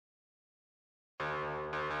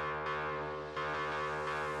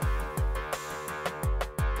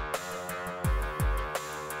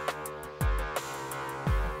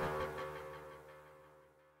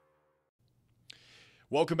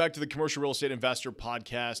Welcome back to the Commercial Real Estate Investor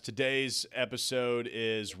Podcast. Today's episode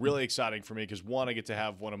is really exciting for me because one, I get to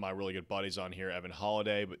have one of my really good buddies on here, Evan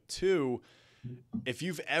Holladay, but two, if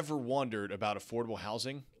you've ever wondered about affordable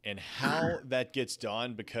housing and how that gets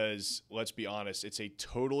done, because let's be honest, it's a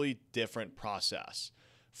totally different process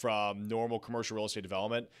from normal commercial real estate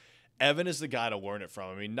development. Evan is the guy to learn it from.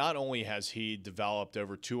 I mean, not only has he developed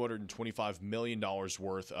over $225 million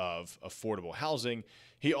worth of affordable housing,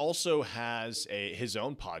 he also has his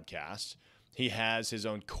own podcast. He has his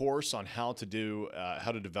own course on how to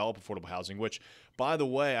develop affordable housing, which, by the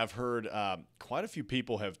way, I've heard quite a few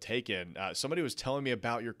people have taken. Somebody was telling me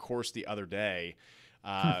about your course the other day,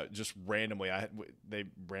 just randomly. They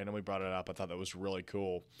randomly brought it up. I thought that was really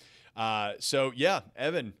cool. So yeah,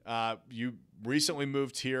 Evan, you recently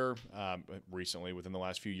moved here, within the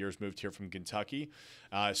last few years, moved here from Kentucky,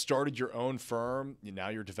 started your own firm. Now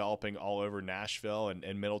you're developing all over Nashville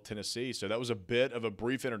and Middle Tennessee. So that was a bit of a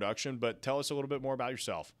brief introduction, but tell us a little bit more about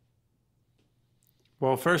yourself.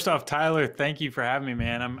 Well, first off, Tyler, thank you for having me,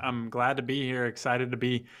 man. I'm glad to be here. Excited to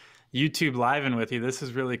be YouTube living with you. This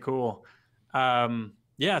is really cool.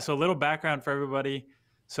 Yeah. So a little background for everybody.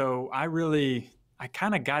 So I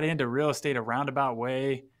kind of got into real estate a roundabout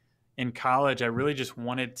way in college. I really just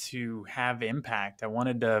wanted to have impact. I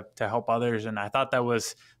wanted to help others. And I thought that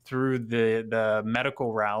was through the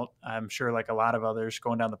medical route. I'm sure like a lot of others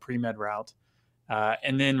going down the pre-med route.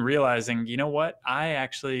 And then realizing, you know what, I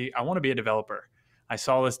want to be a developer. I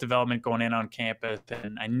saw this development going in on campus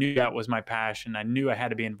and I knew that was my passion. I knew I had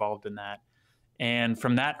to be involved in that. And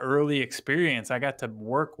from that early experience, I got to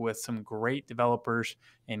work with some great developers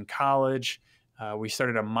in college. We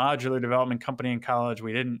started a modular development company in college.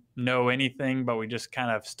 We didn't know anything, but we just kind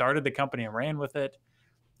of started the company and ran with it.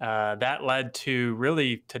 That led to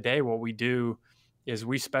really today what we do is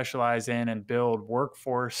we specialize in and build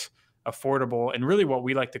workforce, affordable, and really what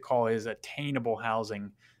we like to call is attainable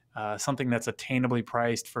housing, something that's attainably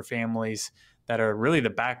priced for families that are really the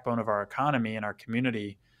backbone of our economy and our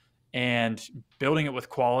community, and building it with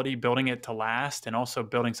quality, building it to last, and also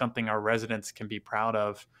building something our residents can be proud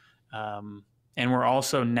of. And we're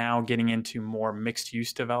also now getting into more mixed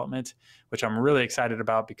use development, which I'm really excited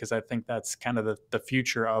about because I think that's kind of the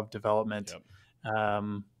future of development.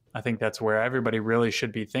 Yep. I think that's where everybody really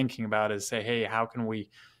should be thinking about is say, hey, how can we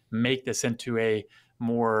make this into a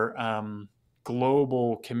more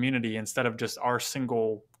global community instead of just our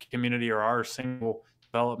single community or our single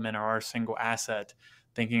development or our single asset,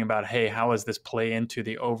 thinking about, hey, how does this play into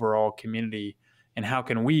the overall community and how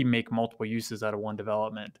can we make multiple uses out of one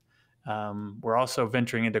development? We're also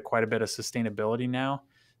venturing into quite a bit of sustainability now,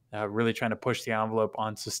 really trying to push the envelope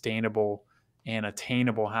on sustainable and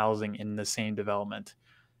attainable housing in the same development.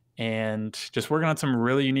 And just working on some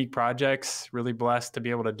really unique projects, really blessed to be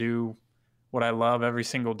able to do what I love every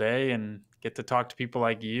single day and get to talk to people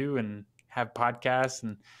like you and have podcasts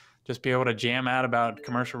and just be able to jam out about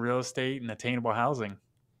commercial real estate and attainable housing.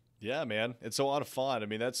 Yeah, man. It's a lot of fun. I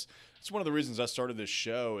mean, that's one of the reasons I started this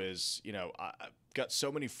show is, I've got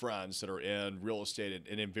so many friends that are in real estate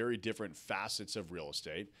and in very different facets of real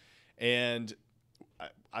estate. And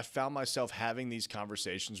I found myself having these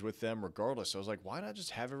conversations with them regardless. So I was like, why not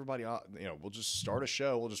just have everybody on, we'll just start a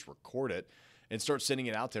show, we'll just record it and start sending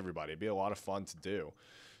it out to everybody. It'd be a lot of fun to do.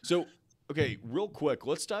 So, okay, real quick,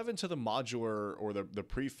 let's dive into the modular or the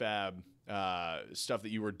prefab stuff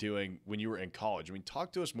that you were doing when you were in college. I mean,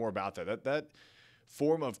 talk to us more about that. That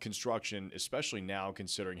form of construction, especially now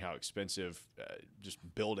considering how expensive just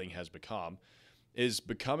building has become, is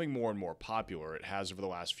becoming more and more popular. It has over the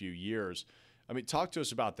last few years. I mean, talk to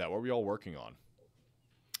us about that. What were you all working on?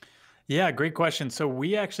 Yeah, great question. So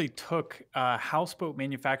we actually took houseboat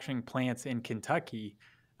manufacturing plants in Kentucky.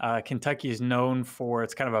 Kentucky is known for,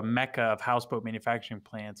 it's kind of a mecca of houseboat manufacturing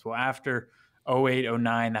plants. Well, after 08,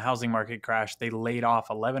 09, the housing market crashed, they laid off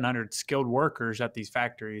 1,100 skilled workers at these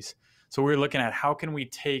factories. So we were looking at how can we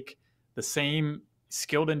take the same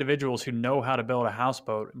skilled individuals who know how to build a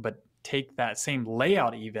houseboat, but take that same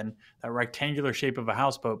layout, even that rectangular shape of a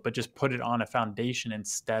houseboat, but just put it on a foundation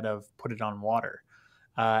instead of put it on water.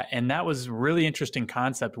 And that was a really interesting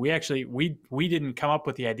concept. We didn't come up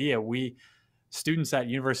with the idea. Students at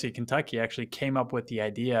University of Kentucky actually came up with the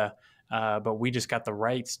idea, but we just got the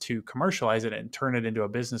rights to commercialize it and turn it into a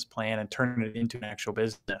business plan and turn it into an actual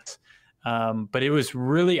business. But it was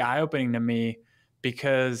really eye-opening to me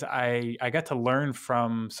because I got to learn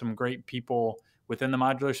from some great people within the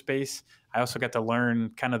modular space. I also got to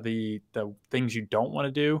learn kind of the things you don't want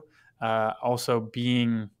to do.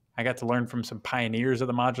 I got to learn from some pioneers of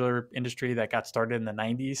the modular industry that got started in the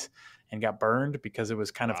 90s and got burned because it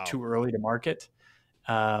was kind of too early to market.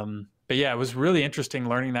 but yeah, it was really interesting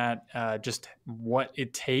learning that, just what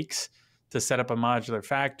it takes to set up a modular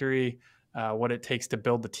factory, what it takes to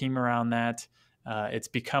build the team around that. It's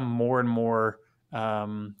become more and more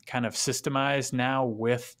kind of systemized now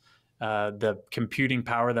with the computing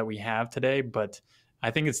power that we have today. But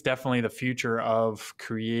I think it's definitely the future of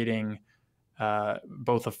creating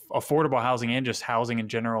both affordable housing and just housing in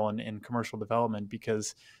general and commercial development,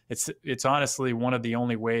 because it's honestly one of the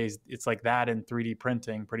only ways. It's like that in 3D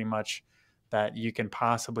printing pretty much, that you can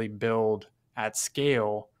possibly build at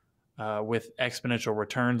scale with exponential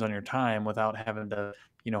returns on your time without having to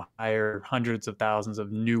hire hundreds of thousands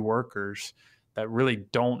of new workers that really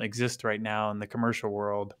don't exist right now in the commercial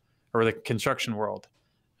world or the construction world.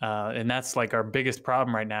 And that's like our biggest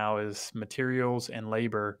problem right now is materials and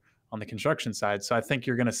labor on the construction side. So I think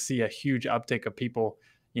you're going to see a huge uptick of people,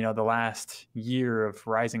 the last year of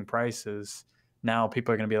rising prices. Now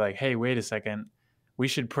people are going to be like, hey, wait a second, we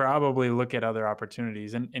should probably look at other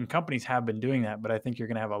opportunities. And companies have been doing that, but I think you're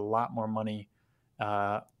going to have a lot more money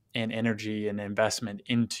and energy and investment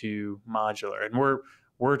into modular. And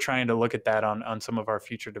we're trying to look at that on some of our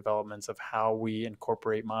future developments of how we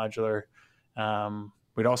incorporate modular.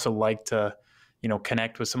 We'd also like to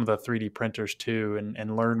connect with some of the 3D printers too,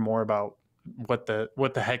 and learn more about what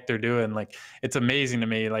the heck they're doing. Like, it's amazing to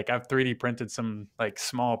me. Like, I've 3D printed some like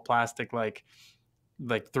small plastic, like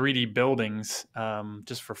 3D buildings,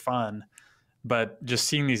 just for fun. But just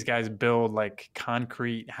seeing these guys build like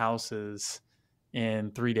concrete houses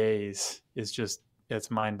in 3 days is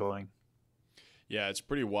it's mind blowing. Yeah, it's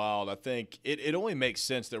pretty wild. I think it only makes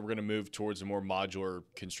sense that we're going to move towards a more modular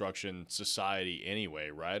construction society anyway,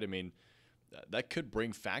 right? I mean, that could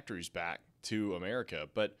bring factories back to America.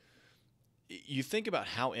 But you think about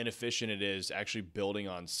how inefficient it is actually building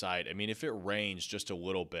on site. I mean, if it rains just a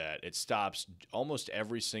little bit, it stops almost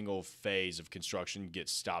every single phase of construction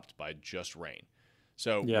gets stopped by just rain.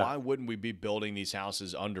 So why wouldn't we be building these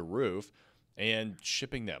houses under roof and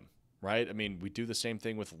shipping them, right? I mean, we do the same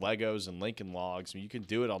thing with Legos and Lincoln Logs. I mean, you can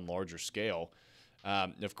do it on larger scale.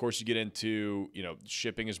 Of course, you get into,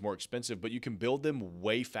 shipping is more expensive, but you can build them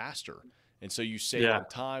way faster. And so you save on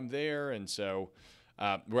time there. And so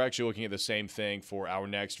we're actually looking at the same thing for our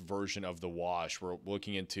next version of the wash. We're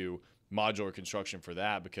looking into modular construction for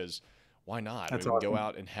that because why not? That's we can awesome. go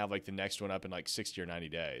out and have like the next one up in like 60 or 90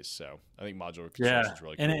 days. So I think modular construction is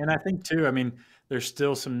really cool. And I think too, I mean, there's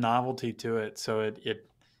still some novelty to it. So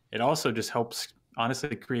it also just helps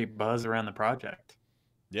honestly create buzz around the project.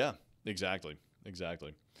 Yeah, exactly.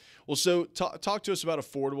 Well, so talk to us about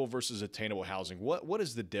affordable versus attainable housing. What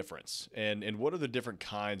is the difference, and what are the different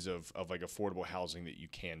kinds of like affordable housing that you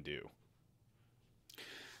can do?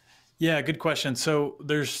 Yeah, good question. So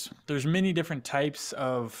there's many different types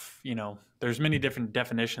of, there's many different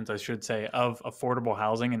definitions, I should say, of affordable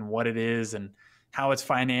housing and what it is and how it's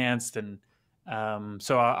financed. And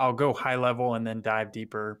so I'll go high level and then dive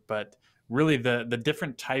deeper. But really the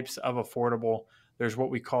different types of affordable, there's what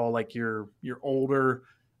we call like your older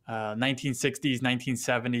 1960s,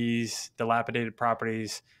 1970s dilapidated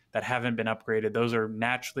properties that haven't been upgraded. Those are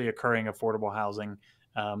naturally occurring affordable housing.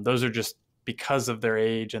 Those are just because of their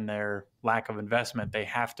age and their lack of investment, they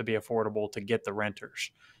have to be affordable to get the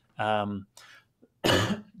renters. Then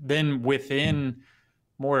within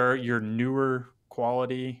more your newer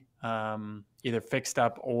quality, either fixed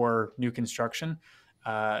up or new construction,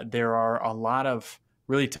 there are a lot of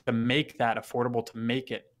really to make that affordable, to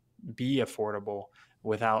make it be affordable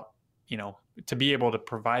without, to be able to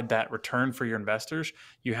provide that return for your investors,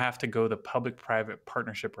 you have to go the public-private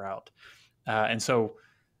partnership route. And so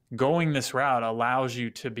going this route allows you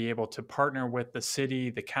to be able to partner with the city,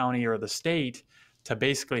 the county, or the state to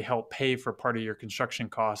basically help pay for part of your construction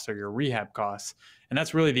costs or your rehab costs. And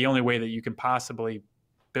that's really the only way that you can possibly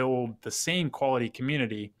build the same quality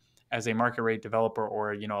community as a market rate developer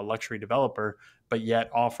or, a luxury developer, but yet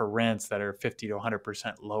offer rents that are 50 to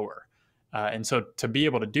 100% lower. And so to be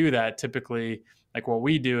able to do that, typically, like what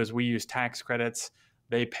we do is we use tax credits.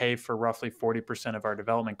 They pay for roughly 40% of our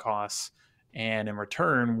development costs. And in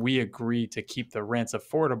return, we agree to keep the rents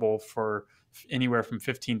affordable for anywhere from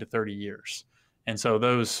 15 to 30 years. And so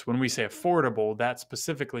when we say affordable, that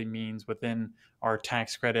specifically means within our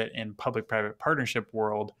tax credit and public-private partnership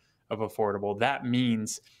world of affordable, that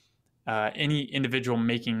means any individual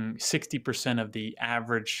making 60% of the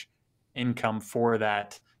average income for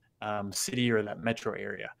that city or that metro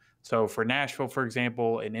area. So for Nashville, for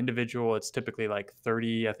example, an individual, it's typically like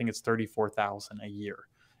 30, I think it's 34,000 a year.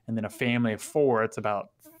 And then a family of four, it's about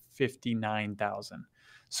 59,000.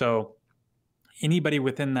 So anybody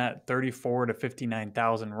within that 34 to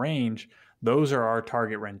 59,000 range, those are our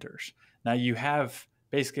target renters. Now you have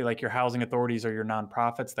basically like your housing authorities or your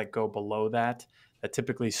nonprofits that go below that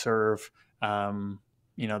typically serve,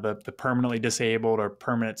 the permanently disabled or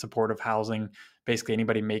permanent supportive housing, basically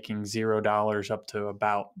anybody making $0 up to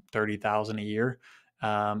about 30,000 a year.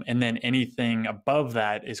 And then anything above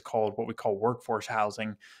that is called what we call workforce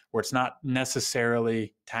housing, where it's not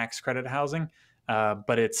necessarily tax credit housing,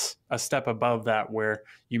 but it's a step above that where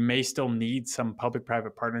you may still need some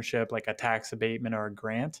public-private partnership, like a tax abatement or a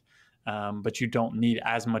grant, but you don't need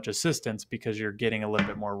as much assistance because you're getting a little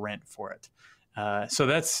bit more rent for it. So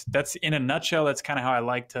that's in a nutshell. That's kind of how I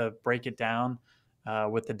like to break it down,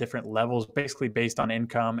 with the different levels, basically based on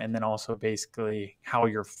income, and then also basically how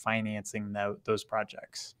you're financing those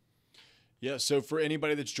projects. Yeah, so for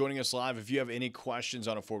anybody that's joining us live, if you have any questions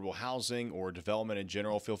on affordable housing or development in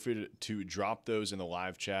general, feel free to drop those in the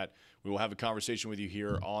live chat. We will have a conversation with you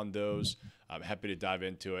here on those. I'm happy to dive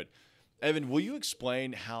into it. Evan, will you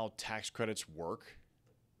explain how tax credits work?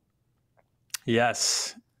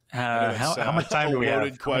 Yes. How much time a do we have?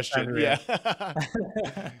 Loaded question.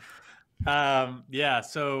 Yeah. Yeah.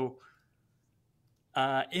 So,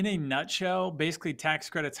 in a nutshell, basically tax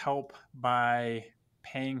credits help by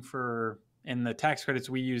paying for, in the tax credits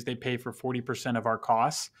we use, they pay for 40% of our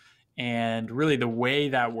costs. And really the way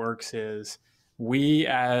that works is we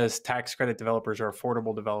as tax credit developers or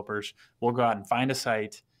affordable developers will go out and find a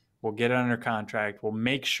site, we'll get it under contract, we'll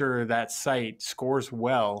make sure that site scores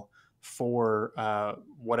well for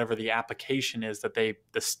whatever the application is that the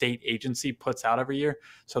state agency puts out every year.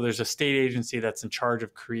 So there's a state agency that's in charge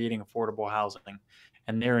of creating affordable housing,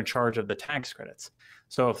 and they're in charge of the tax credits.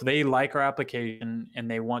 So if they like our application and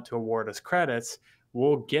they want to award us credits,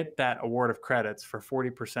 we'll get that award of credits for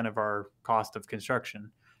 40% of our cost of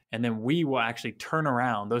construction. And then we will actually turn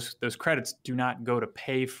around. Those credits do not go to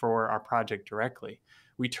pay for our project directly.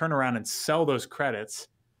 We turn around and sell those credits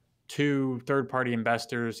to third-party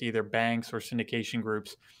investors, either banks or syndication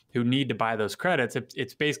groups who need to buy those credits.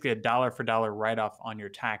 It's basically a dollar for dollar write-off on your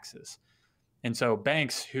taxes. And so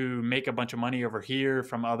banks who make a bunch of money over here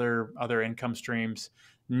from other income streams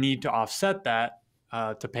need to offset that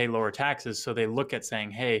to pay lower taxes. So they look at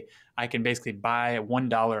saying, hey, I can basically buy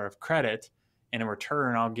 $1 of credit, and in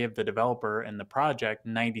return, I'll give the developer and the project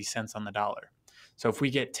 90 cents on the dollar. So if we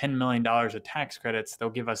get $10 million of tax credits, they'll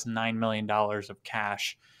give us $9 million of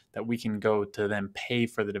cash that we can go to then pay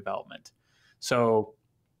for the development. So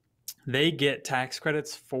they get tax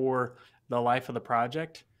credits for the life of the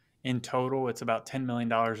project. In total, it's about $10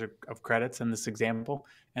 million of credits in this example.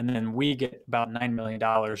 And then we get about $9 million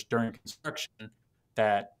during construction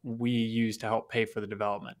that we use to help pay for the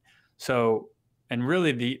development. So, and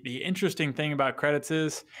really the interesting thing about credits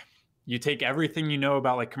is you take everything you know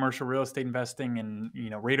about like commercial real estate investing and,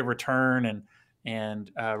 rate of return and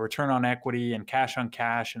return on equity and cash on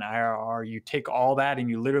cash and IRR, you take all that and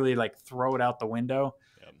you literally like throw it out the window.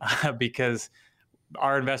 Yep. Because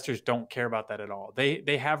our investors don't care about that at all.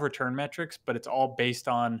 They have return metrics, but it's all based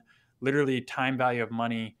on literally time value of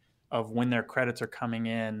money of when their credits are coming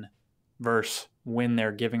in versus when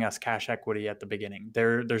they're giving us cash equity at the beginning.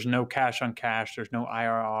 There's no cash on cash. There's no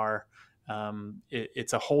IRR.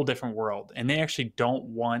 It's a whole different world, and they actually don't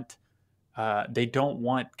want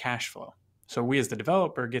cash flow. So we as the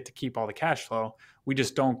developer get to keep all the cash flow. We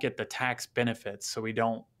just don't get the tax benefits. So we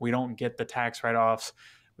don't get the tax write-offs.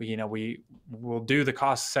 We will do the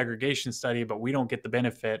cost segregation study, but we don't get the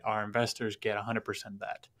benefit. Our investors get 100% of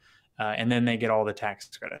that. And then they get all the tax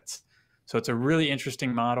credits. So it's a really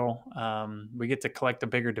interesting model. We get to collect a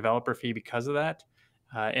bigger developer fee because of that.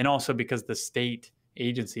 And also because the state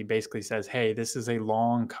agency basically says, hey, this is a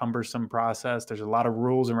long, cumbersome process. There's a lot of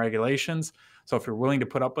rules and regulations. So if you're willing to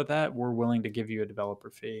put up with that, we're willing to give you a developer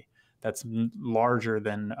fee that's larger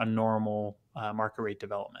than a normal market rate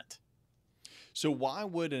development. So why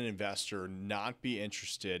would an investor not be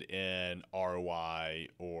interested in ROI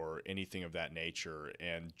or anything of that nature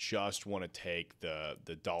and just want to take the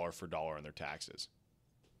dollar for dollar on their taxes?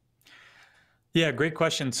 Yeah, great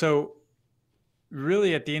question. So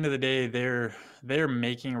really at the end of the day, they're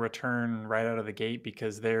making a return right out of the gate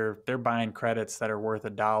because they're buying credits that are worth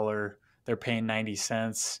 $1. They're paying 90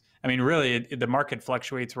 cents. I mean, really the market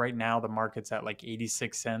fluctuates right now. The market's at like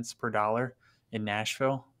 86 cents per dollar in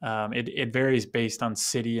Nashville. It varies based on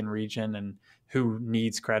city and region and who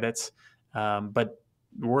needs credits. But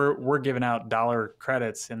we're giving out dollar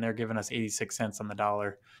credits and they're giving us 86 cents on the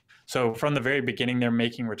dollar. So from the very beginning, they're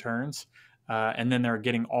making returns. And then they're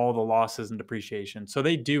getting all the losses and depreciation. So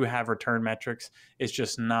they do have return metrics. It's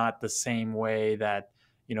just not the same way that,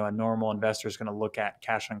 a normal investor is going to look at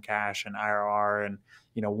cash on cash and IRR and,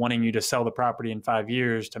 wanting you to sell the property in 5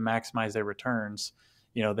 years to maximize their returns.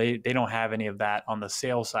 they don't have any of that on the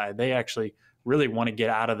sale side. They actually really want to get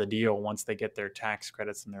out of the deal once they get their tax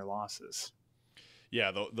credits and their losses.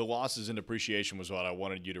 Yeah, the losses and depreciation was what I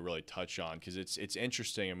wanted you to really touch on, because it's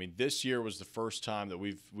interesting. I mean, this year was the first time that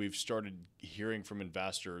we've started hearing from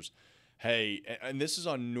investors, hey, and this is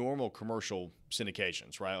on normal commercial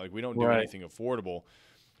syndications, right? Like, we don't do Right. anything affordable,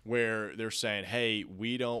 where they're saying, hey,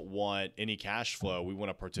 we don't want any cash flow. We want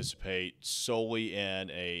to participate solely in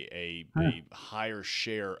a higher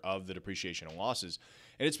share of the depreciation and losses.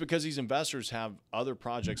 And it's because these investors have other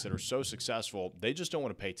projects that are so successful, they just don't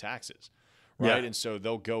want to pay taxes. Right. Yeah. And so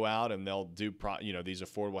they'll go out and they'll do, these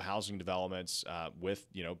affordable housing developments with,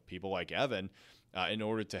 people like Evan in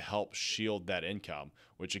order to help shield that income,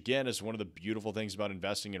 which, again, is one of the beautiful things about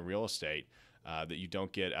investing in real estate that you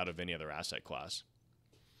don't get out of any other asset class.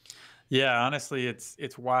 Yeah, honestly,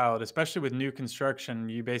 it's wild, especially with new construction.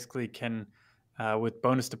 You basically can, with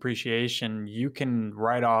bonus depreciation, you can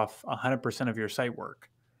write off 100% of your site work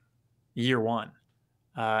year one.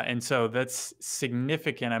 And so that's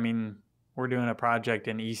significant. I mean, we're doing a project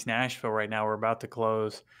in East Nashville right now. We're about to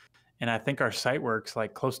close, and I think our site work's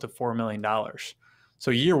like close to $4 million.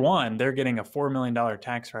 So year one, they're getting a $4 million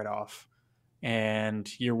tax write-off. And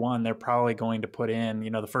year one, they're probably going to put in,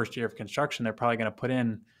 the first year of construction, they're probably going to put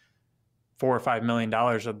in $4 or $5 million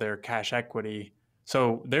of their cash equity.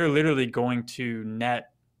 So they're literally going to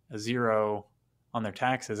net a zero on their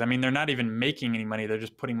taxes. I mean, they're not even making any money. They're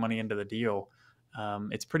just putting money into the deal.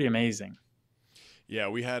 It's pretty amazing. Yeah,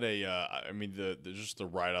 we had just the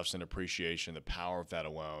write-offs and appreciation, the power of that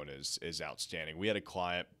alone is outstanding. We had a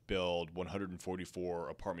client build 144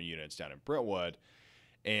 apartment units down in Brentwood,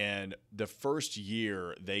 and the first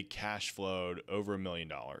year they cash flowed over $1 million,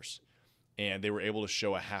 and they were able to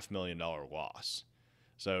show a $500,000 loss.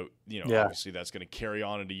 So, obviously that's going to carry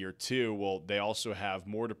on into year two. Well, they also have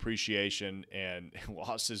more depreciation and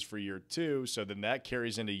losses for year two. So then that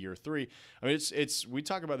carries into year three. I mean, we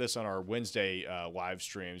talk about this on our Wednesday live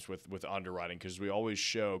streams with underwriting, because we always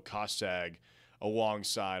show cost seg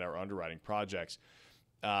alongside our underwriting projects.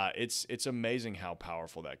 It's amazing how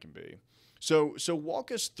powerful that can be. So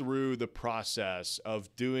walk us through the process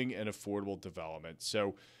of doing an affordable development.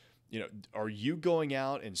 So, are you going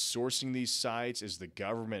out and sourcing these sites? Is the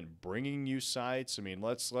government bringing you sites? I mean,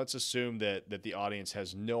 let's assume that the audience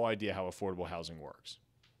has no idea how affordable housing works.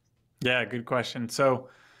 Yeah, good question. So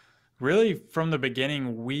really from the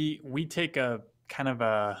beginning, we take a kind of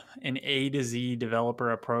an A to Z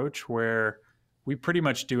developer approach where we pretty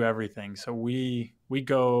much do everything. So we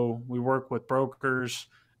work with brokers.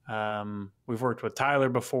 We've worked with Tyler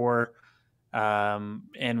before.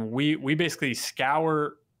 And we basically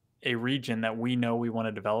scour a region that we know we want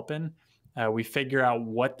to develop in. We figure out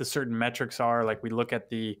what the certain metrics are. Like we look at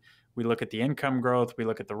the income growth, we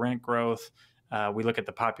look at the rent growth, we look at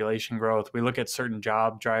the population growth, we look at certain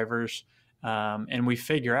job drivers, and we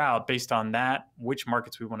figure out based on that which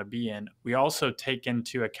markets we want to be in. We also take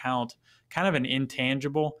into account kind of an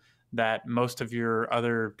intangible that most of your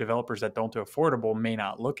other developers that don't do affordable may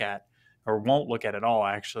not look at or won't look at all,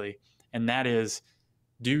 actually, and that is,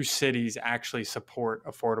 do cities actually support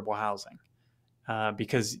affordable housing?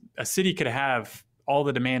 Because a city could have all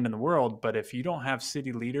the demand in the world, but if you don't have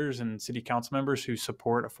city leaders and city council members who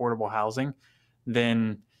support affordable housing,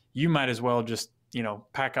 then you might as well just,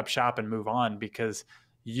 pack up shop and move on, because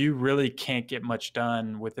you really can't get much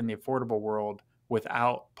done within the affordable world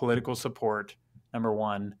without political support, number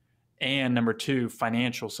one, and number two,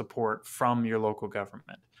 financial support from your local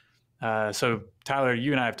government. So Tyler,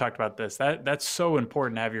 you and I have talked about this. That's so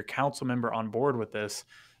important to have your council member on board with this,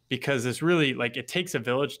 because it's really like it takes a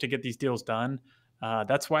village to get these deals done.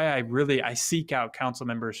 That's why I seek out council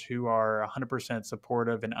members who are 100%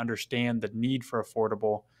 supportive and understand the need for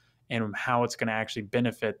affordable and how it's going to actually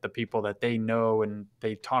benefit the people that they know and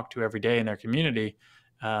they talk to every day in their community.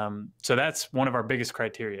 So that's one of our biggest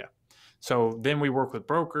criteria. So then we work with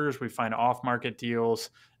brokers, we find off-market deals,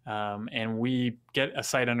 and we get a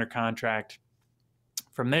site under contract.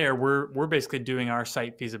 From there, we're basically doing our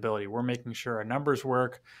site feasibility. We're making sure our numbers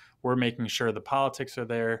work. We're making sure the politics are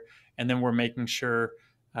there. And then we're making sure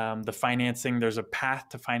the financing, there's a path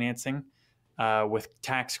to financing with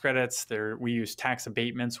tax credits. We use tax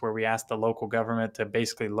abatements where we ask the local government to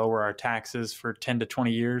basically lower our taxes for 10 to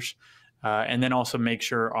 20 years. And then also make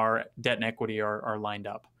sure our debt and equity are lined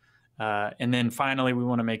up. And then finally, we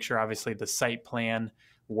want to make sure, obviously, the site plan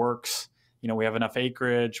works. We have enough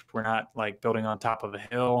acreage. We're not like building on top of a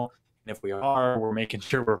hill. And if we are, we're making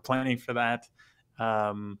sure we're planning for that,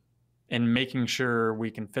 and making sure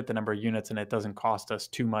we can fit the number of units and it doesn't cost us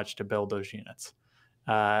too much to build those units.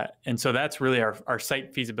 And so that's really our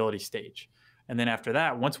site feasibility stage. And then after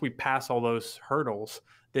that, once we pass all those hurdles,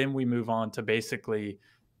 then we move on to basically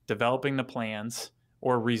developing the plans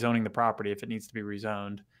or rezoning the property if it needs to be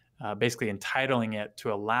rezoned, basically entitling it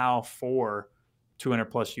to allow for 200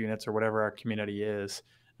 plus units or whatever our community is.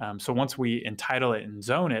 So once we entitle it and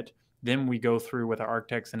zone it, then we go through with our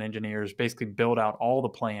architects and engineers, basically build out all the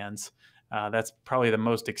plans. That's probably the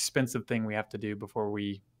most expensive thing we have to do before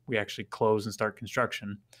we actually close and start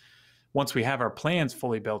construction. Once we have our plans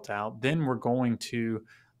fully built out, then we're going to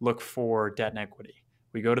look for debt and equity.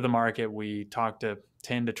 We go to the market, we talk to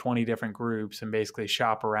 10 to 20 different groups and basically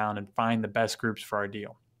shop around and find the best groups for our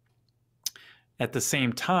deal. At the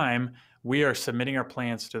same time, we are submitting our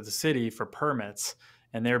plans to the city for permits,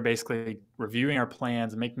 and they're basically reviewing our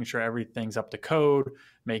plans and making sure everything's up to code,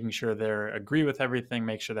 making sure they agree with everything,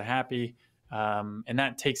 make sure they're happy. And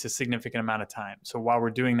that takes a significant amount of time. So while we're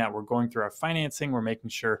doing that, we're going through our financing, we're making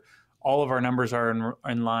sure all of our numbers are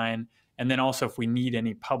in line. And then also if we need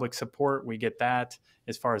any public support, we get that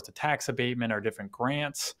as far as the tax abatement or different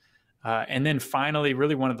grants. And then finally,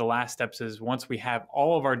 really one of the last steps is once we have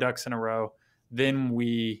all of our ducks in a row, then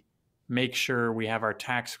we make sure we have our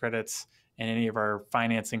tax credits and any of our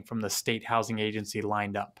financing from the state housing agency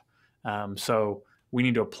lined up. So we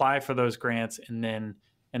need to apply for those grants and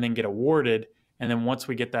then get awarded. And then once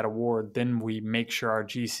we get that award, then we make sure our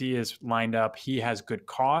GC is lined up. He has good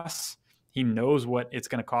costs. He knows what it's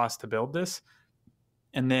going to cost to build this.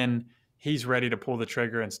 And then he's ready to pull the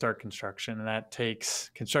trigger and start construction. And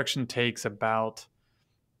construction takes about,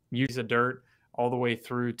 use the dirt all the way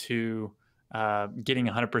through to getting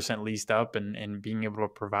 100% leased up and being able to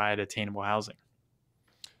provide attainable housing.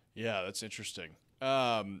 Yeah, that's interesting.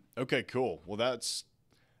 Okay, cool. Well, that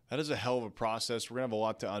is a hell of a process. We're going to have a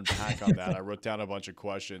lot to unpack on that. I wrote down a bunch of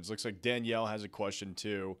questions. Looks like Danielle has a question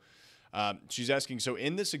too. She's asking, so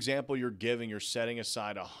in this example you're giving, you're setting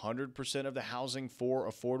aside 100% of the housing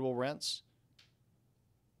for affordable rents?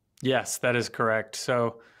 Yes, that is correct.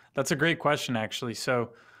 So that's a great question, actually. So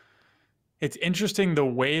it's interesting the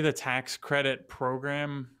way the tax credit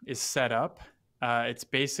program is set up. It's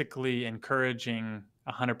basically encouraging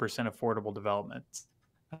 100% affordable development.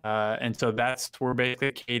 And so we're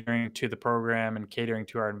basically catering to the program and catering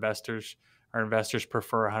to our investors. Our investors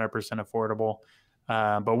prefer 100% affordable.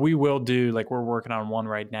 But we will do, like we're working on one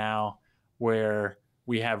right now where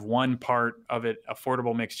we have one part of it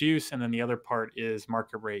affordable mixed use and then the other part is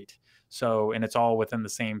market rate. So, and it's all within the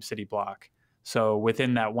same city block. So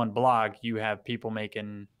within that one block, you have people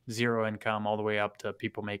making zero income all the way up to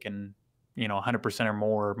people making, 100% or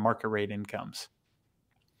more market rate incomes.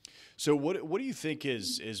 So what do you think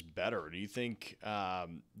is better? Do you think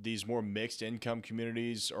these more mixed income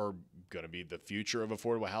communities are going to be the future of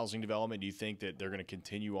affordable housing development? Do you think that they're going to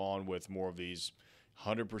continue on with more of these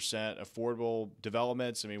 100% affordable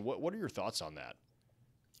developments? I mean, what are your thoughts on that?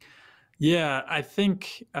 Yeah, I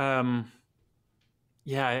think,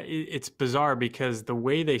 it's bizarre because the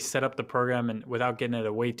way they set up the program, and without getting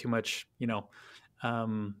into way too much,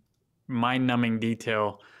 mind-numbing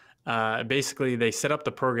detail, basically they set up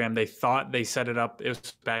the program. They thought they set it up. It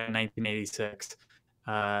was back in 1986.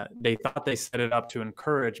 They thought they set it up to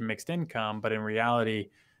encourage mixed income, but in reality,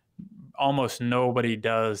 almost nobody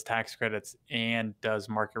does tax credits and does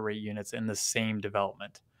market rate units in the same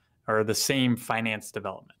development or the same finance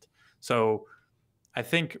development. So I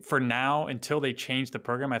think for now, until they change the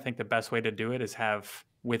program, I think the best way to do it is have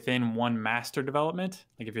within one master development.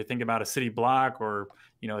 Like if you're thinking about a city block or,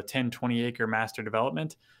 a 10, 20 acre master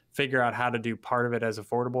development, figure out how to do part of it as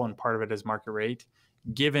affordable and part of it as market rate,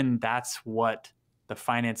 given that's what the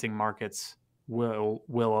financing markets will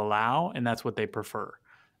allow, and that's what they prefer.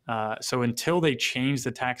 So until they change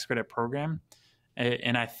the tax credit program,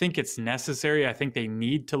 and I think it's necessary, I think they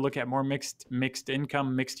need to look at more mixed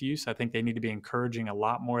income, mixed use. I think they need to be encouraging a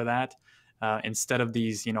lot more of that instead of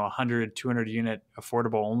these, 100, 200 unit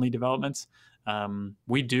affordable only developments.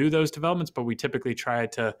 We do those developments, but we typically try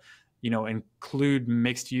to, include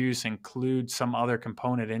mixed use, include some other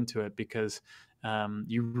component into it because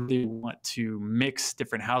you really want to mix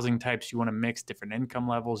different housing types. You want to mix different income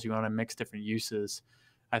levels. You want to mix different uses.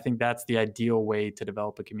 I think that's the ideal way to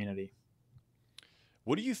develop a community.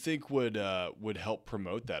 What do you think would help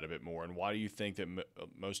promote that a bit more, and why do you think that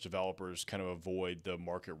most developers kind of avoid the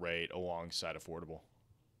market rate alongside affordable?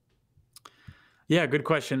 Yeah, good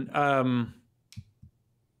question.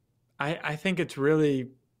 I think it's really,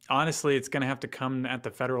 honestly, it's going to have to come at the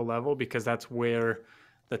federal level because that's where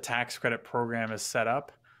the tax credit program is set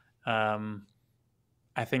up.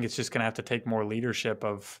 I think it's just going to have to take more leadership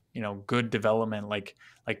of, good development, like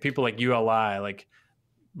people like ULI, like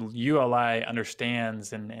ULI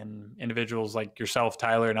understands, and individuals like yourself,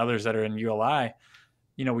 Tyler, and others that are in ULI,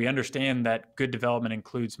 we understand that good development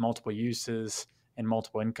includes multiple uses and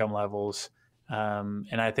multiple income levels.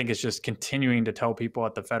 And I think it's just continuing to tell people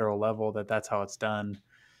at the federal level that that's how it's done.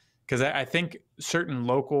 Because I think certain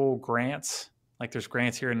local grants, like there's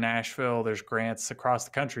grants here in Nashville, there's grants across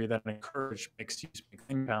the country that encourage mixed use, mixed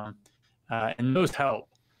income, and those help.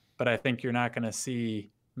 But I think you're not going to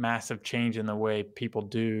see massive change in the way people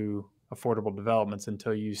do affordable developments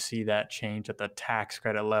until you see that change at the tax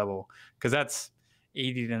credit level, because that's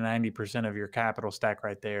 80 to 90% of your capital stack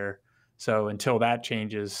right there. So until that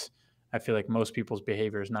changes, I feel like most people's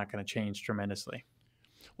behavior is not going to change tremendously.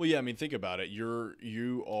 Well, yeah, I mean, think about it.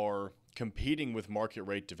 You are competing with market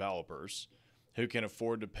rate developers who can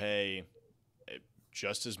afford to pay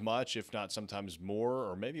just as much, if not sometimes more,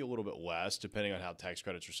 or maybe a little bit less, depending on how tax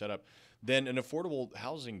credits are set up, than an affordable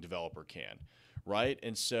housing developer can, right?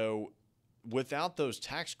 And so without those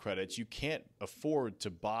tax credits, you can't afford to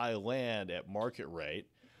buy land at market rate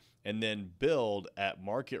and then build at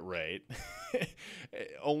market rate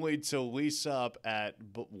only to lease up at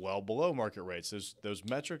well below market rates. Those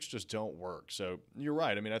metrics just don't work. So you're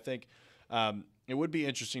right. I mean, I think it would be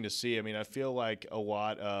interesting to see. I mean, I feel like a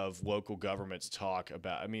lot of local governments talk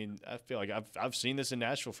about, I mean, I feel like I've seen this in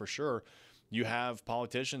Nashville for sure. You have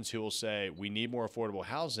politicians who will say, we need more affordable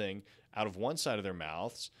housing out of one side of their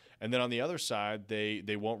mouths. And then on the other side,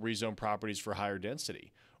 they won't rezone properties for higher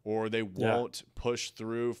density, or they won't push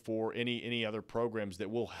through for any other programs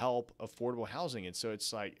that will help affordable housing. And so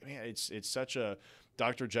it's like, man, it's such a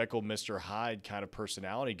Dr. Jekyll, Mr. Hyde kind of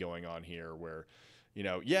personality going on here where,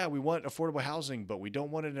 yeah, we want affordable housing, but we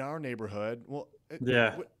don't want it in our neighborhood. Well,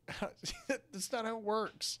 that's not how it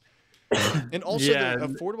works. And also the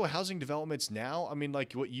affordable housing developments now, I mean,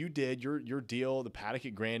 like what you did, your deal, the paddock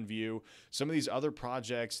at Grandview, some of these other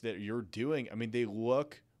projects that you're doing, I mean, they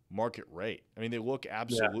look market rate. I mean, they look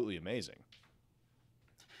absolutely amazing.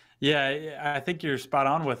 Yeah, I think you're spot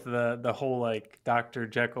on with the whole like Dr.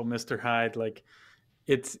 Jekyll, Mr. Hyde. Like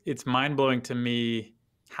it's mind-blowing to me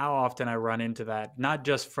how often I run into that, not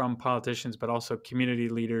just from politicians, but also community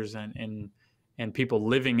leaders and people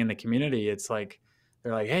living in the community. It's like,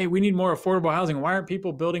 they're like, hey, we need more affordable housing. Why aren't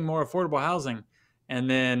people building more affordable housing? And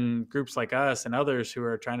then groups like us and others who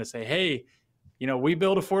are trying to say, hey, we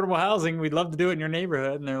build affordable housing. We'd love to do it in your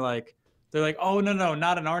neighborhood. And they're like, oh, no,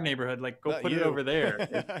 not in our neighborhood. Like, go put it over there.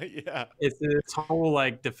 Yeah. It's this whole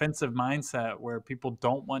like defensive mindset where people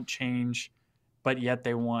don't want change, but yet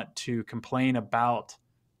they want to complain about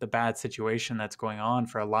the bad situation that's going on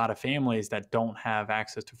for a lot of families that don't have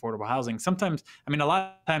access to affordable housing. Sometimes, I mean, a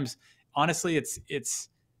lot of times, honestly,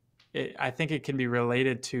 I think it can be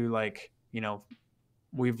related to like,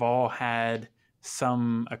 we've all had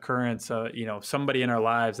some occurrence, somebody in our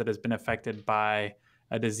lives that has been affected by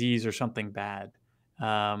a disease or something bad,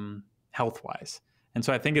 health-wise. And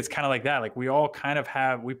so I think it's kind of like that. Like we all kind of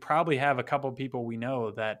we probably have a couple of people we know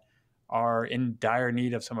that are in dire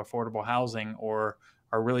need of some affordable housing or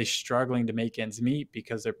are really struggling to make ends meet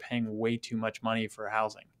because they're paying way too much money for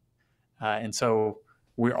housing. And so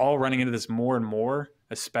we're all running into this more and more,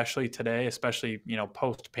 especially today, especially,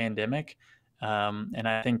 post-pandemic. And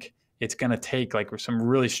I think it's going to take like some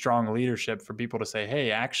really strong leadership for people to say,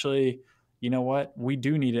 hey, actually, you know what? We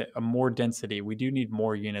do need a more density. We do need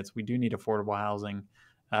more units. We do need affordable housing.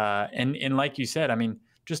 And like you said, I mean,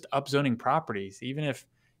 just upzoning properties, even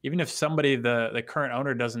if somebody, the current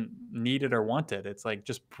owner doesn't need it or want it, it's like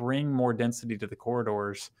just bring more density to the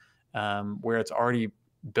corridors where it's already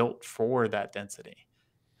built for that density.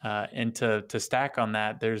 And to stack on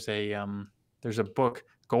that, there's a book,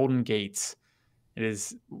 Golden Gates. It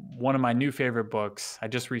is one of my new favorite books. I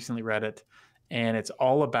just recently read it, and it's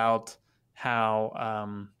all about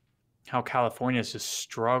how California has just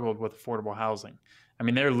struggled with affordable housing. I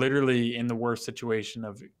mean, they're literally in the worst situation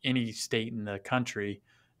of any state in the country,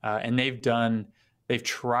 and they've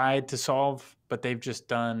tried to solve, but they've just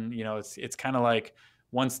done, it's kind of like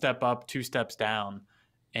one step up, two steps down.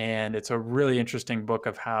 And it's a really interesting book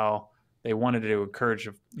of how they wanted to encourage,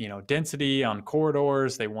 density on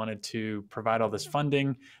corridors. They wanted to provide all this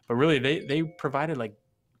funding, but really they provided like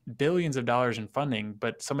billions of dollars in funding.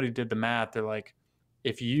 But somebody did the math. They're like,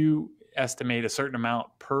 if you estimate a certain amount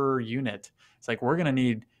per unit, it's like, we're going to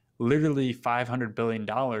need literally $500 billion,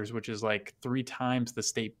 which is like 3 times the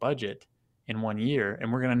state budget in 1 year.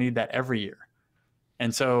 And we're going to need that every year.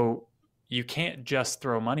 And so you can't just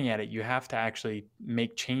throw money at it. You have to actually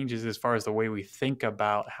make changes as far as the way we think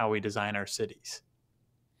about how we design our cities.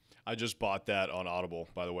 I just bought that on Audible,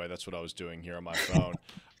 by the way. That's what I was doing here on my phone.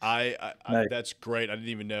 Nice. That's great. I didn't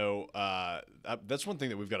even know. That's one thing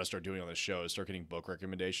that we've got to start doing on this show is start getting book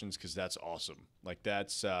recommendations because that's awesome. Like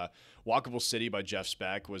that's Walkable City by Jeff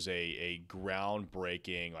Speck was a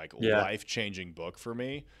groundbreaking, like Yeah. life changing book for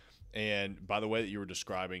me. And by the way that you were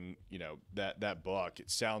describing, that book, it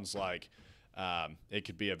sounds like it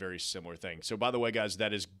could be a very similar thing. So by the way, guys,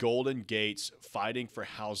 that is Golden Gates: Fighting for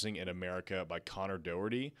Housing in America by Connor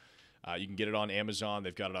Doherty. You can get it on Amazon.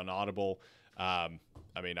 They've got it on Audible.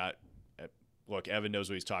 Look, Evan knows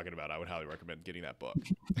what he's talking about. I would highly recommend getting that book.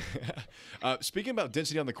 Speaking about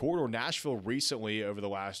density on the corridor, Nashville recently, over the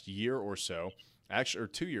last year or so, actually, or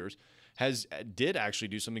 2 years, did actually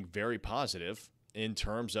do something very positive in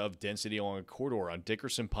terms of density along a corridor on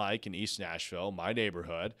Dickerson Pike in East Nashville, my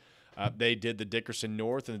neighborhood. They did the Dickerson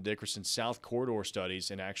North and the Dickerson South corridor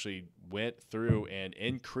studies and actually went through and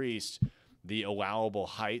increased the allowable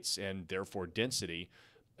heights and therefore density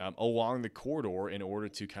along the corridor in order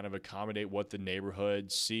to kind of accommodate what the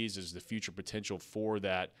neighborhood sees as the future potential for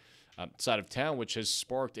that side of town, which has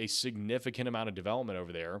sparked a significant amount of development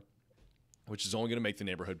over there, which is only going to make the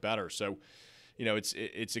neighborhood better. So,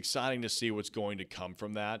 it's exciting to see what's going to come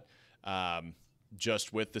from that.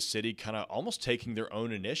 Just with the city kind of almost taking their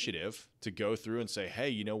own initiative to go through and say, hey,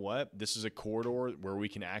 you know what? This is a corridor where we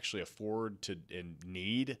can actually afford to and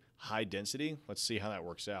need high density. Let's see how that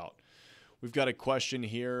works out. We've got a question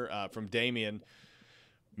here from Damien.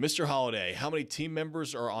 Mr. Holladay, how many team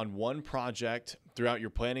members are on one project throughout your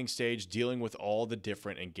planning stage dealing with all the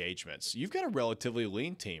different engagements? You've got a relatively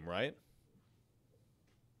lean team, right?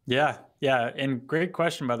 Yeah. And great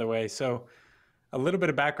question, by the way. So a little bit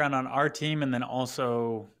of background on our team, and then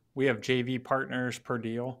also we have JV partners per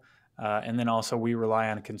deal, and then also we rely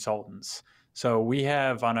on consultants. So we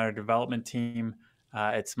have on our development team,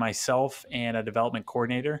 it's myself and a development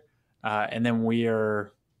coordinator, and then we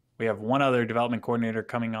have one other development coordinator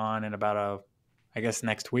coming on in about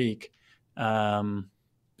next week. So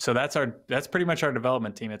that's pretty much our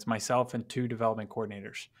development team. It's myself and 2 development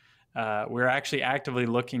coordinators. We're actually actively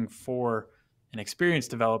looking for an experienced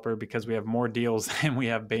developer because we have more deals than we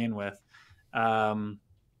have bandwidth.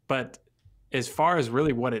 But as far as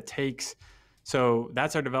really what it takes, so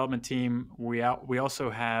that's our development team. We also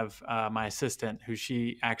have my assistant, who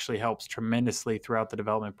she actually helps tremendously throughout the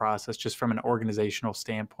development process, just from an organizational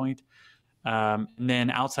standpoint. And then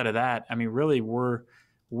outside of that, I mean, really,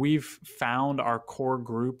 we've found our core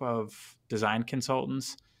group of design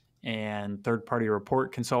consultants and third-party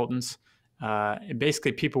report consultants.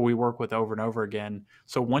 Basically people we work with over and over again.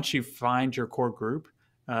 So once you find your core group,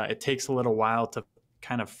 it takes a little while to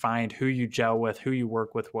kind of find who you gel with, who you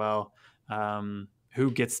work with well,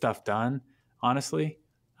 who gets stuff done, honestly.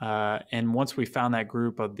 And once we found that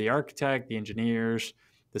group of the architect, the engineers,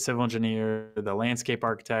 the civil engineer, the landscape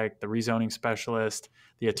architect, the rezoning specialist,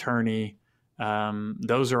 the attorney,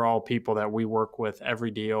 those are all people that we work with every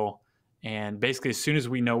deal. And basically, as soon as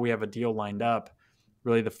we know we have a deal lined up,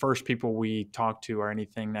 really the first people we talk to are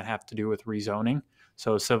anything that have to do with rezoning.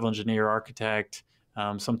 So civil engineer, architect,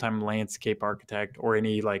 sometimes landscape architect, or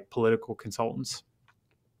any like political consultants.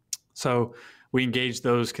 So we engage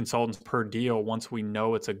those consultants per deal once we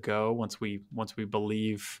know it's a go, once we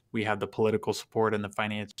believe we have the political support and the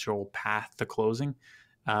financial path to closing.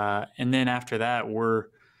 And then after that, we're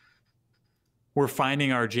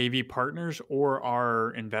finding our JV partners or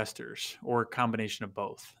our investors, or a combination of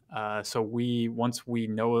both. So once we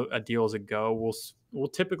know a deal is a go, we'll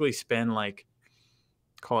typically spend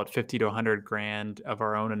call it 50 to 100 grand of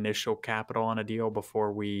our own initial capital on a deal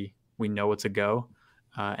before we know it's a go.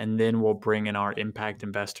 And then we'll bring in our impact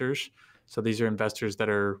investors. So these are investors that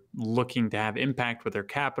are looking to have impact with their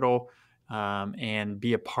capital and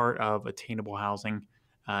be a part of attainable housing.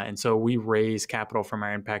 And so we raise capital from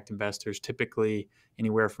our impact investors, typically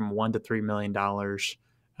anywhere from $1 to $3 million.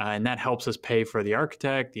 And that helps us pay for the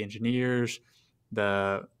architect, the engineers,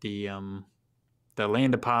 the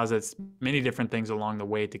land deposits, many different things along the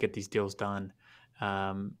way to get these deals done.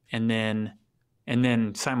 And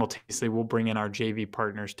then simultaneously, we'll bring in our JV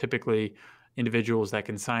partners, typically individuals that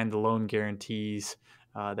can sign the loan guarantees,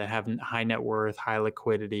 that have high net worth, high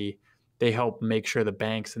liquidity. They help make sure the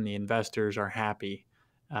banks and the investors are happy.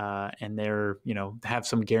 And they're, have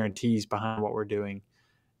some guarantees behind what we're doing.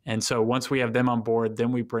 And so once we have them on board,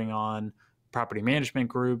 then we bring on property management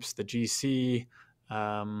groups, the GC.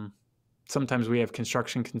 Sometimes we have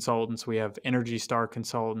construction consultants. We have Energy Star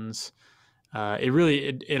consultants.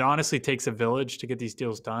 It honestly takes a village to get these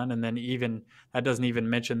deals done. And then that doesn't even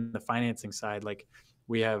mention the financing side. Like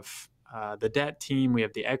we have the debt team, we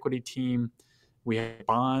have the equity team, We have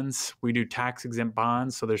bonds. We do tax exempt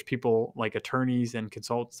bonds. So there's people like attorneys and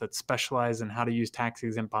consultants that specialize in how to use tax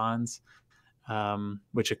exempt bonds,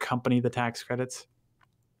 which accompany the tax credits.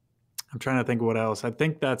 I'm trying to think what else. I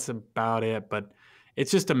think that's about it, but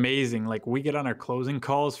it's just amazing. Like we get on our closing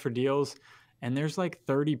calls for deals and there's like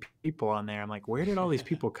 30 people on there. I'm like, where did all these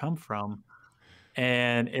people come from?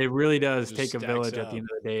 And it really does Just take a stacks village at the up. end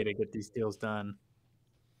of the day to get these deals done.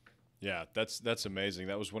 Yeah, that's amazing.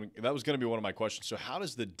 That was going to be one of my questions. So how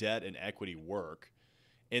does the debt and equity work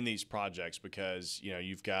in these projects? Because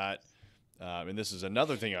you've got, and this is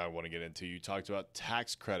another thing I want to get into. You talked about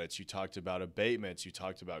tax credits, you talked about abatements, you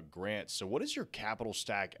talked about grants. So what does your capital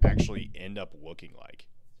stack actually end up looking like?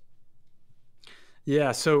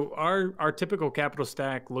 Yeah, so our typical capital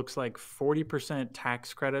stack looks like 40%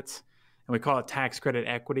 tax credits, and we call it tax credit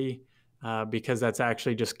equity because that's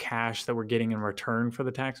actually just cash that we're getting in return for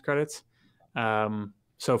the tax credits. So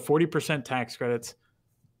 40% tax credits,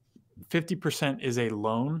 50% is a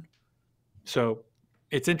loan. So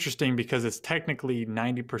it's interesting because it's technically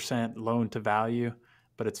 90% loan to value,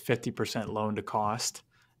 but it's 50% loan to cost.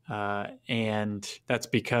 And that's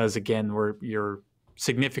because, again, you're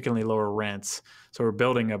significantly lower rents. So we're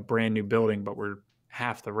building a brand new building, but we're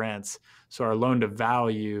half the rents. So our loan to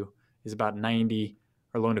value is about 90.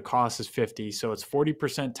 Our loan to cost is 50. So it's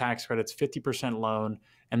 40% tax credits, 50% loan.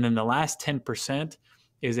 And then the last 10%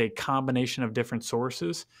 is a combination of different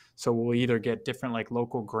sources. So we'll either get different like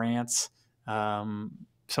local grants,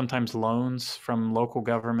 sometimes loans from local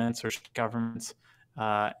governments or governments.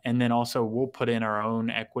 And then also we'll put in our own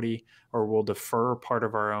equity or we'll defer part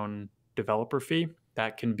of our own developer fee.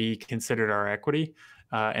 That can be considered our equity.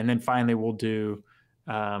 And then finally we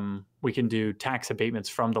can do tax abatements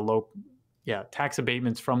from the local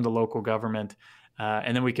government.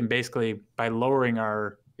 And then we can basically, by lowering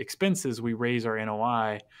our expenses, we raise our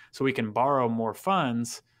NOI so we can borrow more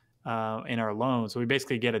funds in our loans. So we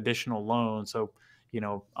basically get additional loans. So,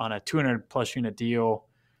 on a 200 plus unit deal,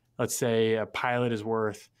 let's say a pilot is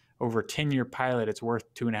worth over a 10-year pilot, it's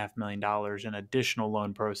worth $2.5 million in additional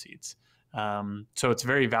loan proceeds. So it's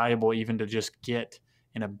very valuable even to just get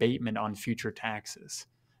an abatement on future taxes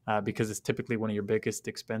because it's typically one of your biggest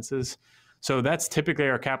expenses. So that's typically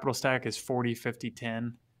our capital stack is 40, 50,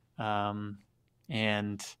 10.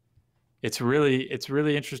 And it's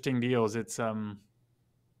really interesting deals. It's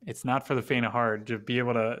not for the faint of heart to be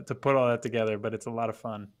able to put all that together, but it's a lot of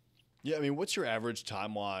fun. Yeah, I mean, what's your average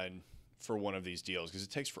timeline for one of these deals? Because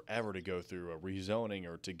it takes forever to go through a rezoning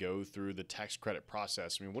or to go through the tax credit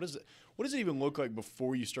process. I mean, what does it even look like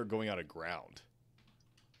before you start going out of ground?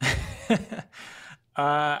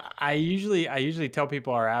 I usually tell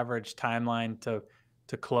people our average timeline to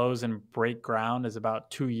close and break ground is about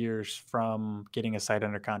 2 years from getting a site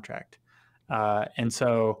under contract. And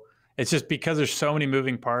so it's just because there's so many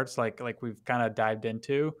moving parts, like we've kind of dived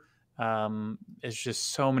into. It's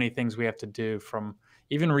just so many things we have to do. From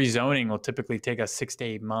even rezoning will typically take us 6 to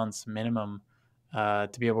 8 months minimum to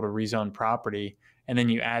be able to rezone property. And then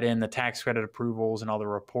you add in the tax credit approvals and all the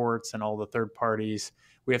reports and all the third parties.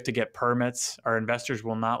 We have to get permits. Our investors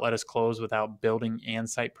will not let us close without building and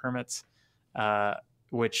site permits,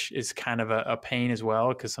 which is kind of a pain as well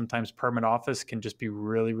because sometimes permit office can just be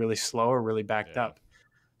really, really slow or really backed Yeah, up.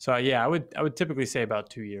 So yeah, I would typically say about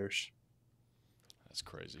 2 years. that's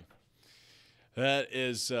crazy. That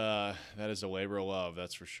is a labor of love,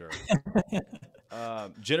 that's for sure.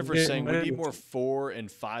 Jennifer's saying we need more 4 and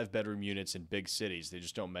 5 bedroom units in big cities. They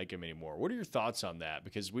just don't make them anymore. What are your thoughts on that?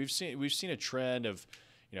 Because we've seen a trend of,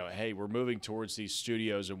 hey, we're moving towards these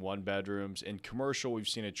studios and 1 bedrooms. In commercial, we've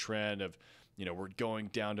seen a trend of, we're going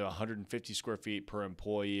down to 150 square feet per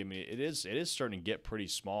employee. I mean, it is starting to get pretty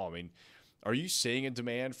small. I mean, are you seeing a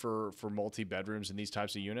demand for multi bedrooms in these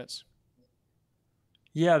types of units?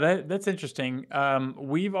 Yeah, that's interesting.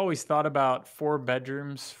 We've always thought about 4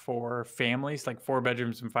 bedrooms for families, like 4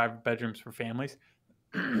 bedrooms and 5 bedrooms for families.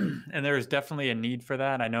 And there is definitely a need for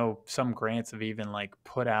that. I know some grants have even like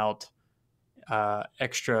put out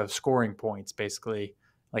extra scoring points, basically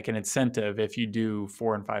like an incentive if you do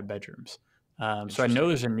 4 and 5 bedrooms. So I know Interesting.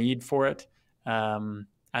 there's a need for it. I'm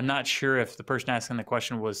not sure if the person asking the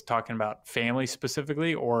question was talking about family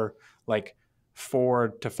specifically or like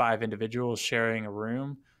 4 to 5 individuals sharing a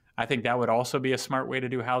room. I think that would also be a smart way to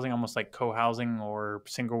do housing, almost like co-housing or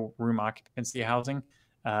single room occupancy housing.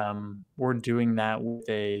 We're doing that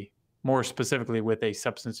more specifically with a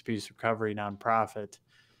substance abuse recovery nonprofit,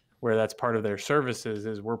 where that's part of their services.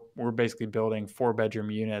 Is we're basically building 4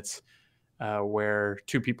 bedroom units where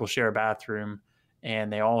 2 people share a bathroom and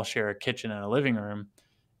they all share a kitchen and a living room.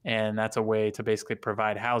 And that's a way to basically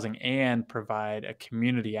provide housing and provide a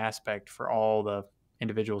community aspect for all the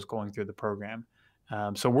individuals going through the program.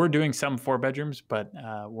 So we're doing some 4 bedrooms, but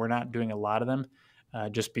we're not doing a lot of them,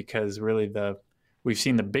 just because really we've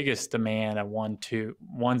seen the biggest demand at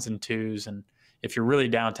ones and twos, and if you're really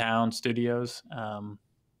downtown studios.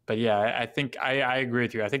 But yeah, I think I agree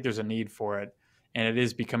with you. I think there's a need for it, and it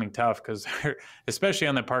is becoming tough because, especially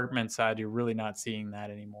on the apartment side, you're really not seeing that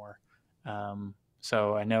anymore.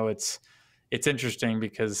 So I know it's interesting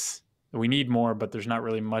because we need more, but there's not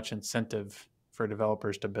really much incentive for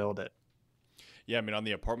developers to build it. Yeah, I mean, on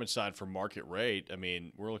the apartment side for market rate, I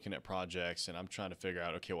mean, we're looking at projects and I'm trying to figure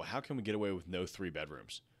out, okay, well, how can we get away with no 3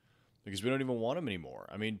 bedrooms? Because we don't even want them anymore.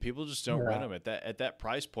 I mean, people just don't rent them at that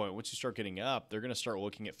price point. Once you start getting up, they're going to start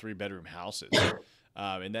looking at 3 bedroom houses,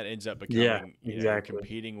 and that ends up becoming you're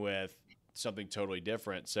competing with something totally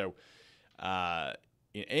different. So,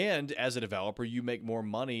 and as a developer, you make more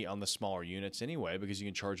money on the smaller units anyway because you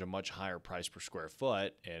can charge a much higher price per square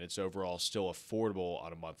foot, and it's overall still affordable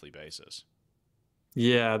on a monthly basis.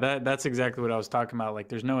 Yeah, that's exactly what I was talking about. Like,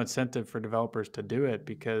 there's no incentive for developers to do it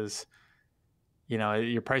because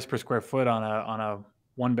your price per square foot on a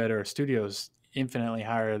 1 bed or a studio is infinitely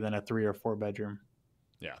higher than a 3 or 4 bedroom.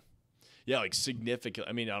 Yeah, yeah, like significant.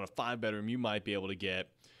 I mean, on a 5 bedroom, you might be able to get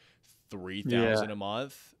 3,000 a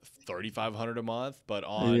month, 3,500 a month, but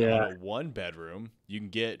on a 1 bedroom, you can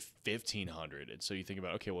get 1,500. And so you think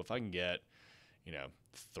about, okay, well, if I can get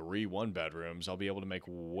 3 1 bedrooms, I'll be able to make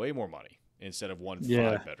way more money instead of one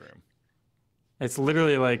 5 bedroom. It's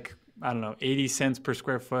literally like, I don't know, 80 cents per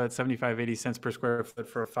square foot, 75, 80 cents per square foot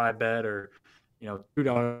for a 5 bed, or, $2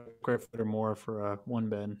 per square foot or more for a 1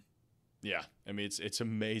 bed. Yeah. I mean, it's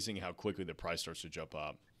amazing how quickly the price starts to jump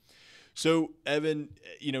up. So, Evan,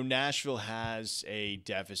 Nashville has a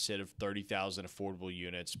deficit of 30,000 affordable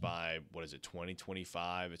units by,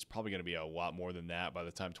 2025? It's probably going to be a lot more than that by the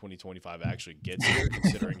time 2025 actually gets here,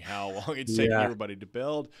 considering how long it's taking everybody to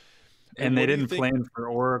build. And they didn't plan for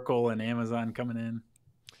Oracle and Amazon coming in.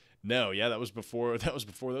 No, yeah, that was before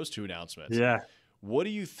those two announcements. Yeah. What do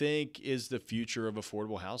you think is the future of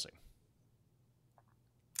affordable housing?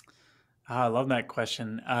 I love that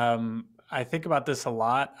question. I think about this a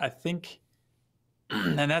lot. I think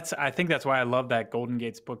that's why I love that Golden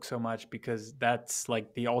Gates book so much, because that's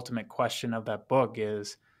like the ultimate question of that book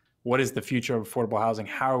is, what is the future of affordable housing?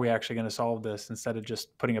 How are we actually going to solve this instead of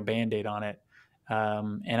just putting a Band-Aid on it?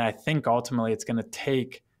 And I think ultimately it's going to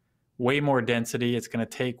take way more density. It's going to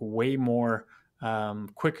take way more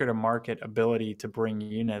quicker to market ability to bring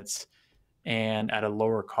units and at a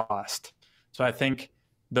lower cost. So I think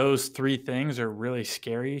those 3 things are really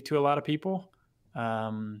scary to a lot of people.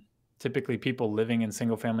 Typically people living in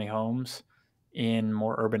single family homes in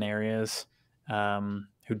more urban areas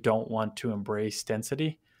who don't want to embrace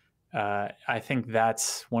density. I think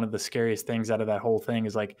that's one of the scariest things out of that whole thing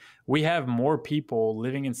is, like, we have more people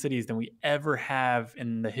living in cities than we ever have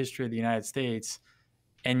in the history of the United States.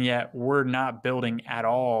 And yet we're not building at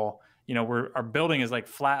all. Our building is like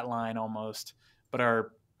flatline almost, but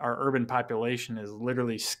our urban population is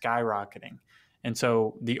literally skyrocketing. And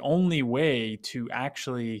so the only way to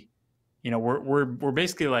actually, we're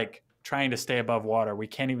basically like trying to stay above water. We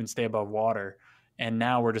can't even stay above water. And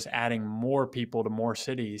now we're just adding more people to more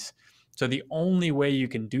cities. So the only way you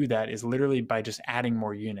can do that is literally by just adding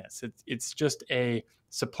more units. It's just a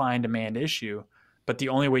supply and demand issue. But the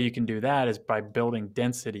only way you can do that is by building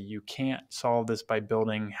density. You can't solve this by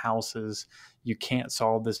building houses. You can't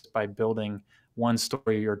solve this by building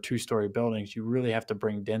 1-story or 2-story buildings. You really have to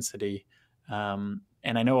bring density. And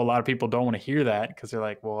I know a lot of people don't want to hear that because they're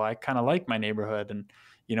like, well, I kind of like my neighborhood. And,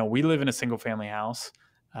 we live in a single family house.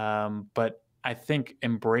 But I think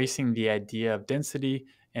embracing the idea of density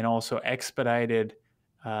and also expedited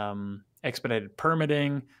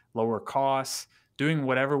permitting, lower costs, doing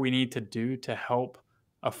whatever we need to do to help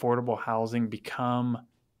affordable housing become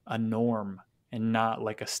a norm and not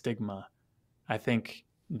like a stigma. I think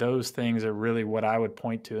those things are really what I would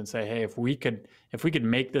point to and say, hey, if we could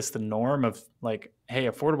make this the norm of, like, hey,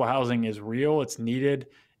 affordable housing is real, it's needed,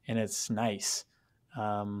 and it's nice.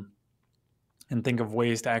 And think of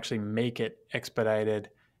ways to actually make it expedited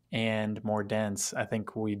and more dense, I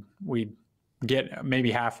think we'd get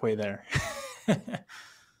maybe halfway there.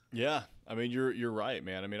 Yeah, I mean, you're right,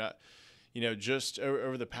 man. I mean, just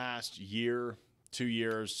over the past year, 2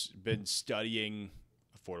 years, been studying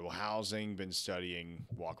affordable housing, been studying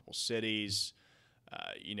walkable cities.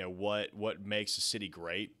 What makes a city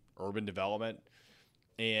great, urban development,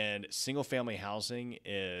 and single family housing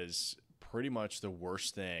is pretty much the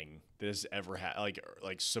worst thing that has ever happened.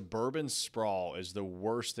 Like suburban sprawl is the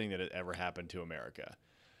worst thing that has ever happened to America.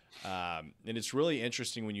 And it's really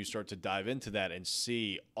interesting when you start to dive into that and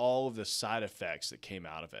see all of the side effects that came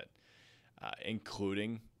out of it,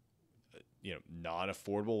 including,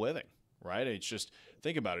 non-affordable living, right? It's just,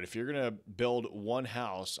 think about it. If you're going to build one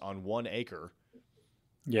house on 1 acre,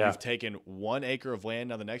 you've taken 1 acre of land.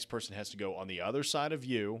 Now the next person has to go on the other side of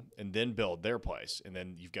you and then build their place. And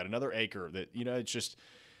then you've got another acre that, it's just,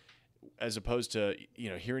 as opposed to,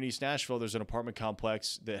 here in East Nashville, there's an apartment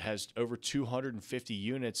complex that has over 250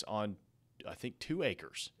 units on, I think, 2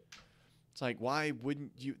 acres. It's like, why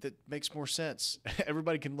wouldn't you? That makes more sense.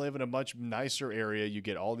 Everybody can live in a much nicer area. You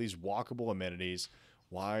get all these walkable amenities.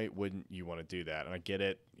 Why wouldn't you want to do that? And I get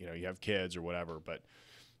it. You have kids or whatever, but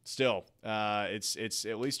still, it's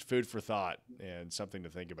at least food for thought and something to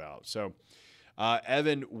think about. So,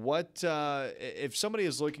 Evan, what if somebody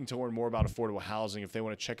is looking to learn more about affordable housing, if they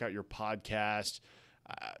want to check out your podcast,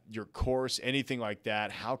 your course, anything like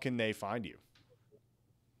that, how can they find you?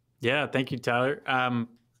 Yeah, thank you, Tyler.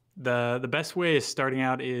 The best way is starting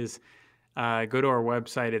out is go to our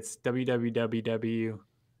website. It's www.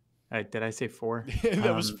 Did I say 4?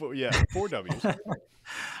 That was 4, 4 W's.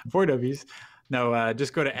 4 W's. No,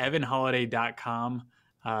 just go to evanholladay.com.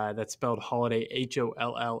 That's spelled Holladay,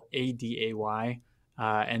 Holladay.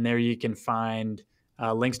 And there you can find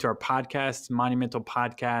links to our podcast, Monumental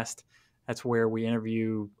Podcast. That's where we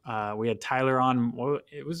interview. We had Tyler on. Well,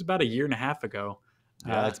 it was about 1.5 years ago.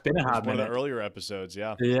 Yeah, it's been a hot minute. One of the earlier episodes,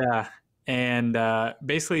 yeah. Yeah. And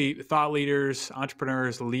basically thought leaders,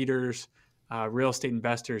 entrepreneurs, leaders, real estate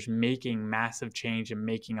investors making massive change and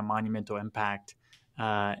making a monumental impact.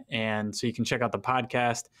 And so you can check out the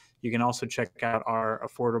podcast. You can also check out our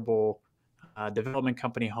affordable development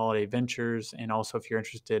company, Holladay Ventures. And also if you're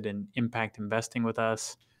interested in impact investing with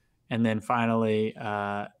us. And then finally,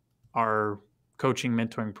 our coaching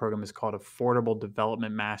mentoring program is called Affordable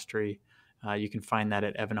Development Mastery. You can find that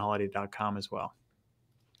at evanholladay.com as well.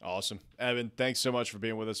 Awesome. Evan, thanks so much for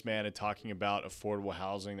being with us, man, and talking about affordable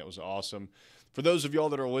housing. That was awesome. For those of y'all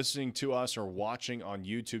that are listening to us or watching on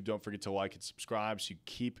YouTube, don't forget to like and subscribe so you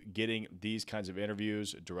keep getting these kinds of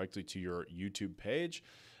interviews directly to your YouTube page.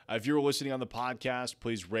 If you're listening on the podcast,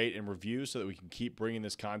 please rate and review so that we can keep bringing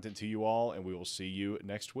this content to you all, and we will see you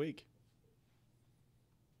next week.